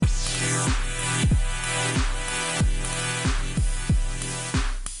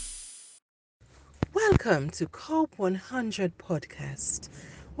Welcome to Cope 100 Podcast,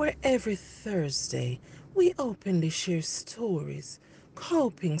 where every Thursday we openly share stories,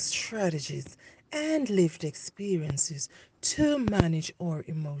 coping strategies, and lived experiences to manage our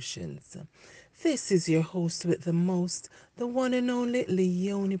emotions. This is your host with the most, the one and only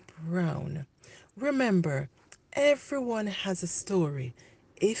Leonie Brown. Remember, everyone has a story.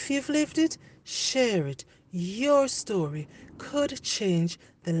 If you've lived it, share it. Your story could change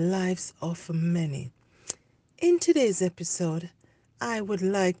the lives of many. In today's episode, I would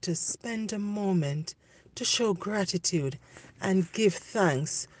like to spend a moment to show gratitude and give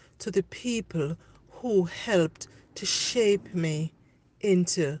thanks to the people who helped to shape me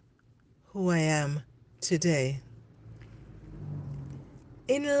into who I am today.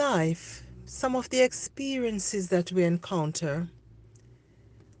 In life, some of the experiences that we encounter,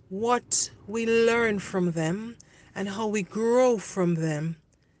 what we learn from them, and how we grow from them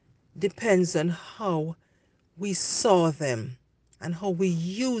depends on how we saw them and how we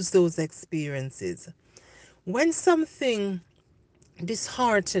use those experiences. When something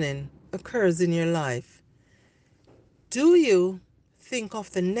disheartening occurs in your life, do you think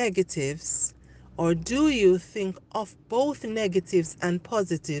of the negatives, or do you think of both negatives and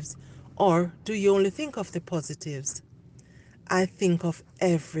positives, or do you only think of the positives? I think of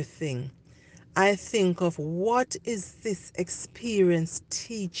everything. I think of what is this experience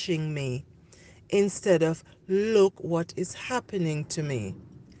teaching me instead of look what is happening to me.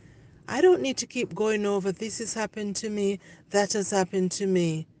 I don't need to keep going over this has happened to me, that has happened to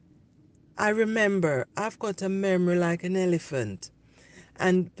me. I remember, I've got a memory like an elephant,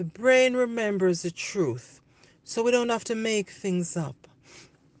 and the brain remembers the truth, so we don't have to make things up.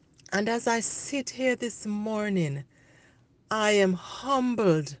 And as I sit here this morning, I am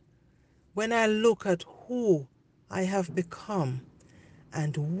humbled when I look at who I have become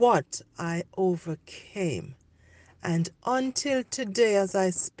and what I overcame. And until today, as I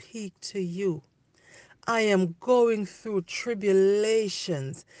speak to you, I am going through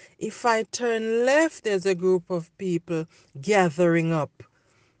tribulations. If I turn left, there's a group of people gathering up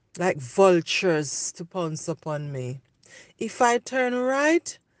like vultures to pounce upon me. If I turn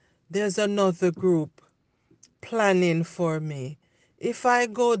right, there's another group planning for me. If I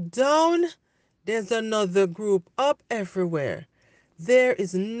go down, there's another group up everywhere. There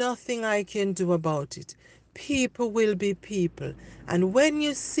is nothing I can do about it. People will be people. And when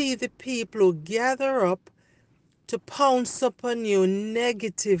you see the people who gather up to pounce upon you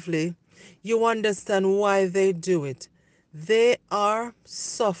negatively, you understand why they do it. They are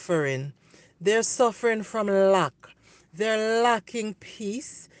suffering. They're suffering from lack. They're lacking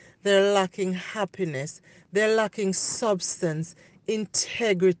peace. They're lacking happiness. They're lacking substance,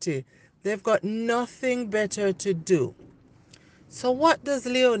 integrity. They've got nothing better to do. So what does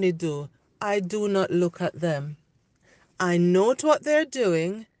Leonie do? I do not look at them. I note what they're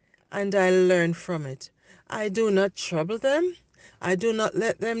doing and I learn from it. I do not trouble them. I do not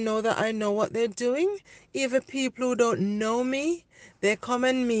let them know that I know what they're doing. Even people who don't know me, they come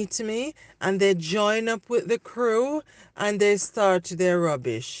and meet me and they join up with the crew and they start their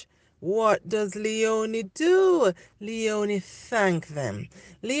rubbish. What does Leonie do? Leonie thank them.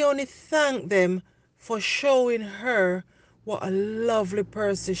 Leonie thank them for showing her what a lovely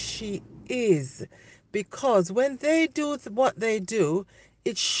person she is. Because when they do what they do,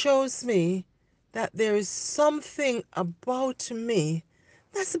 it shows me that there is something about me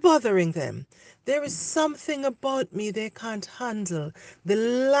that's bothering them. There is something about me they can't handle. The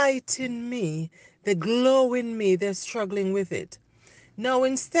light in me, the glow in me, they're struggling with it. Now,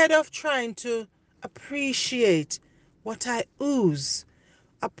 instead of trying to appreciate what I ooze,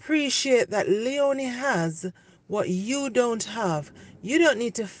 appreciate that Leonie has what you don't have. You don't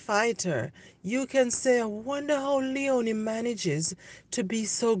need to fight her. You can say, I wonder how Leonie manages to be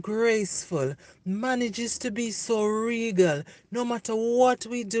so graceful, manages to be so regal. No matter what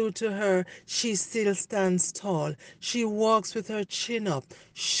we do to her, she still stands tall. She walks with her chin up,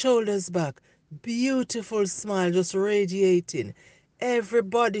 shoulders back, beautiful smile just radiating.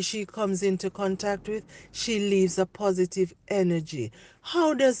 Everybody she comes into contact with, she leaves a positive energy.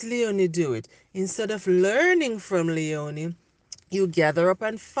 How does Leonie do it? Instead of learning from Leonie, you gather up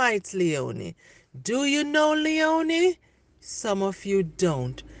and fight Leonie. Do you know Leonie? Some of you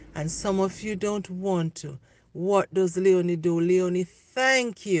don't, and some of you don't want to. What does Leonie do? Leonie,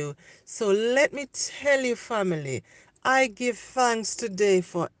 thank you. So let me tell you, family, I give thanks today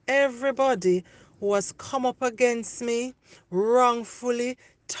for everybody who has come up against me wrongfully,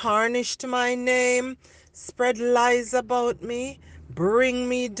 tarnished my name, spread lies about me, bring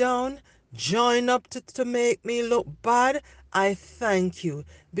me down. join up to make me look bad, I thank you.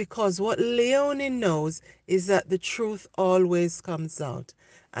 Because what Leonie knows is that the truth always comes out.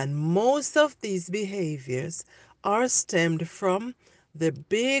 And most of these behaviors are stemmed from the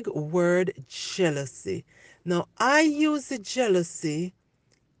big word jealousy. Now, I use the jealousy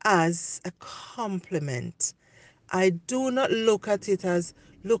as a compliment. I do not look at it as,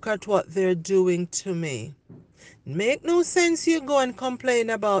 look at what they're doing to me. Make no sense you go and complain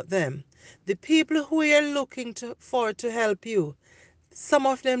about them. The people who you're looking for to help you, some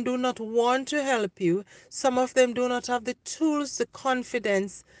of them do not want to help you. Some of them do not have the tools, the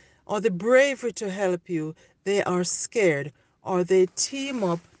confidence, or the bravery to help you. They are scared, or they team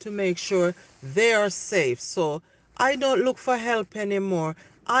up to make sure they are safe. So I don't look for help anymore.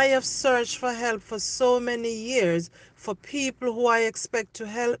 I have searched for help for so many years for people who I expect to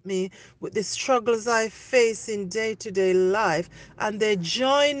help me with the struggles I face in day to day life, and they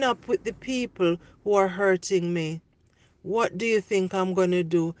join up with the people who are hurting me. What do you think I'm going to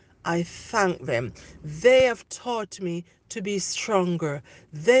do? I thank them. They have taught me to be stronger.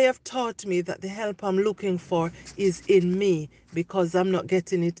 They have taught me that the help I'm looking for is in me because I'm not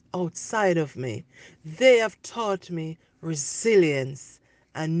getting it outside of me. They have taught me resilience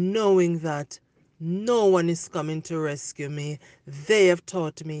and knowing that no one is coming to rescue me. They have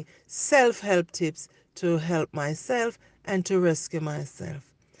taught me self help tips to help myself and to rescue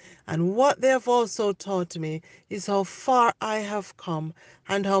myself. And what they have also taught me is how far I have come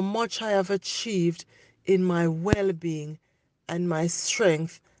and how much I have achieved in my well being and my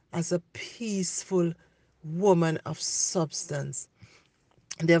strength as a peaceful woman of substance.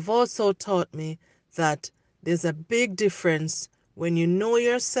 They've also taught me that there's a big difference when you know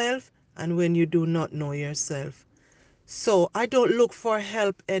yourself and when you do not know yourself. So I don't look for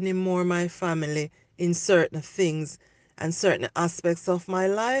help anymore, my family, in certain things and certain aspects of my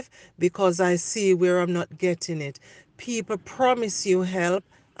life because I see where I'm not getting it. People promise you help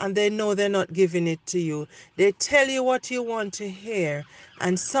and they know they're not giving it to you. They tell you what you want to hear.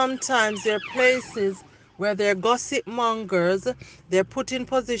 And sometimes there are places where they're gossip mongers, they're put in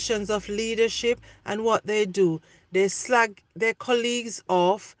positions of leadership, and what they do, they slag their colleagues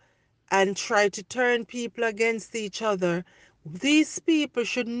off and try to turn people against each other. These people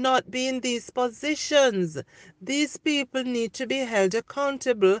should not be in these positions. These people need to be held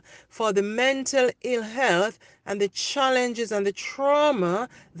accountable for the mental ill health and the challenges and the trauma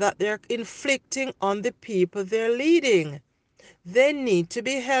that they're inflicting on the people they're leading. They need to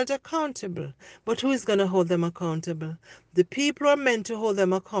be held accountable. But who is going to hold them accountable? The people who are meant to hold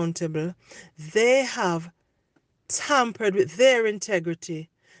them accountable, they have tampered with their integrity.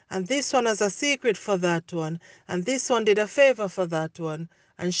 And this one has a secret for that one. And this one did a favor for that one.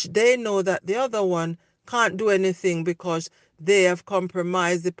 And they know that the other one can't do anything because they have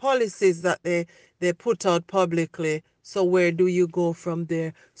compromised the policies that they put out publicly. So where do you go from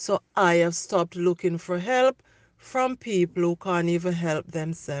there? So I have stopped looking for help from people who can't even help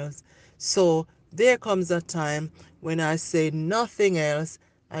themselves. So there comes a time when I say nothing else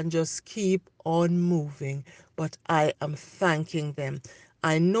and just keep on moving. But I am thanking them.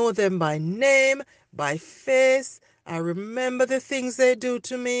 I know them by name, by face. I remember the things they do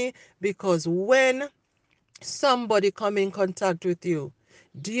to me because when somebody come in contact with you,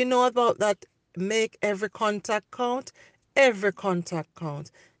 do you know about that? Make every contact count. Every contact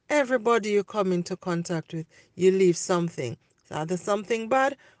count. Everybody you come into contact with, you leave something. It's either something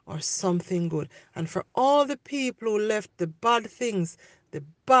bad or something good. And for all the people who left the bad things, the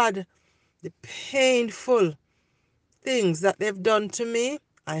bad, the painful things that they've done to me,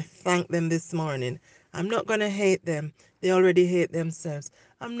 I thank them this morning. I'm not going to hate them. They already hate themselves.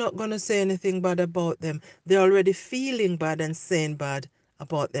 I'm not going to say anything bad about them. They're already feeling bad and saying bad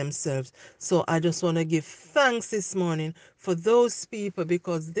about themselves. So I just want to give thanks this morning for those people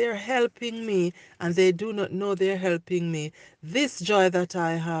because they're helping me and they do not know they're helping me. This joy that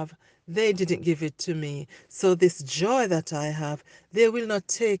I have, they didn't give it to me. So this joy that I have, they will not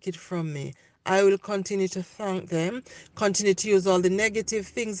take it from me. I will continue to thank them, continue to use all the negative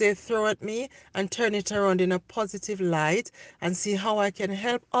things they throw at me and turn it around in a positive light and see how I can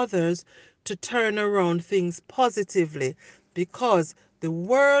help others to turn around things positively because the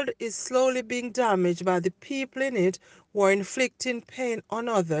world is slowly being damaged by the people in it who are inflicting pain on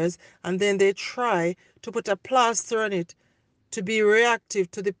others and then they try to put a plaster on it to be reactive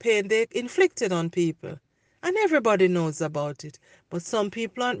to the pain they inflicted on people. And everybody knows about it. But some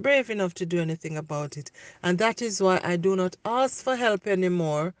people aren't brave enough to do anything about it. And that is why I do not ask for help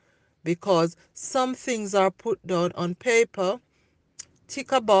anymore because some things are put down on paper,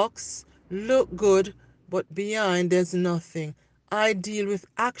 tick a box, look good, but behind there's nothing. I deal with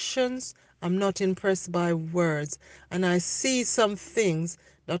actions. I'm not impressed by words. And I see some things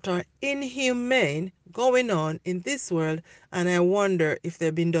that are inhumane going on in this world, and I wonder if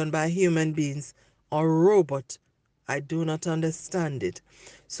they've been done by human beings or robot. I do not understand it.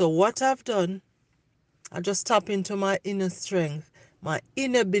 So what I've done, I just tap into my inner strength, my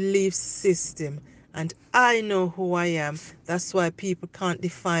inner belief system, and I know who I am. That's why people can't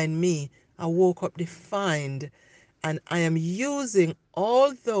define me. I woke up defined, and I am using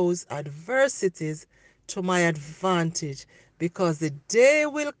all those adversities to my advantage, because the day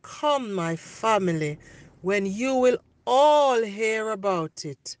will come, my family, when you will all hear about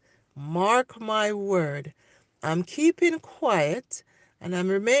it. Mark my word. I'm keeping quiet and I'm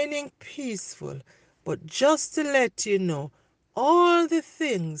remaining peaceful, but just to let you know, all the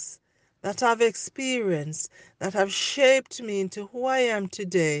things that I've experienced that have shaped me into who I am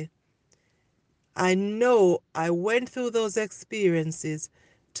today, I know I went through those experiences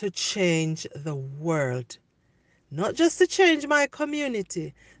to change the world. Not just to change my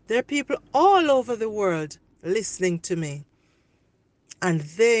community. There are people all over the world listening to me, and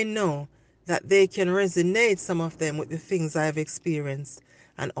they know that they can resonate, some of them, with the things I have experienced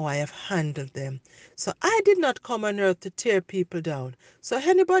and how I have handled them. So I did not come on earth to tear people down. So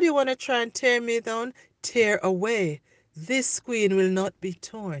anybody want to try and tear me down, tear away. This screen will not be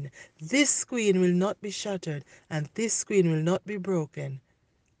torn. This screen will not be shattered. And this screen will not be broken.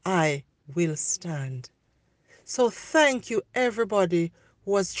 I will stand. So thank you, everybody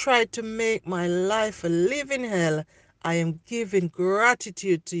who has tried to make my life a living hell. I am giving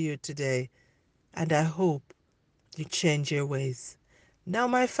gratitude to you today, and I hope you change your ways. Now,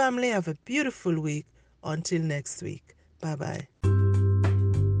 my family, have a beautiful week. Until next week. Bye bye.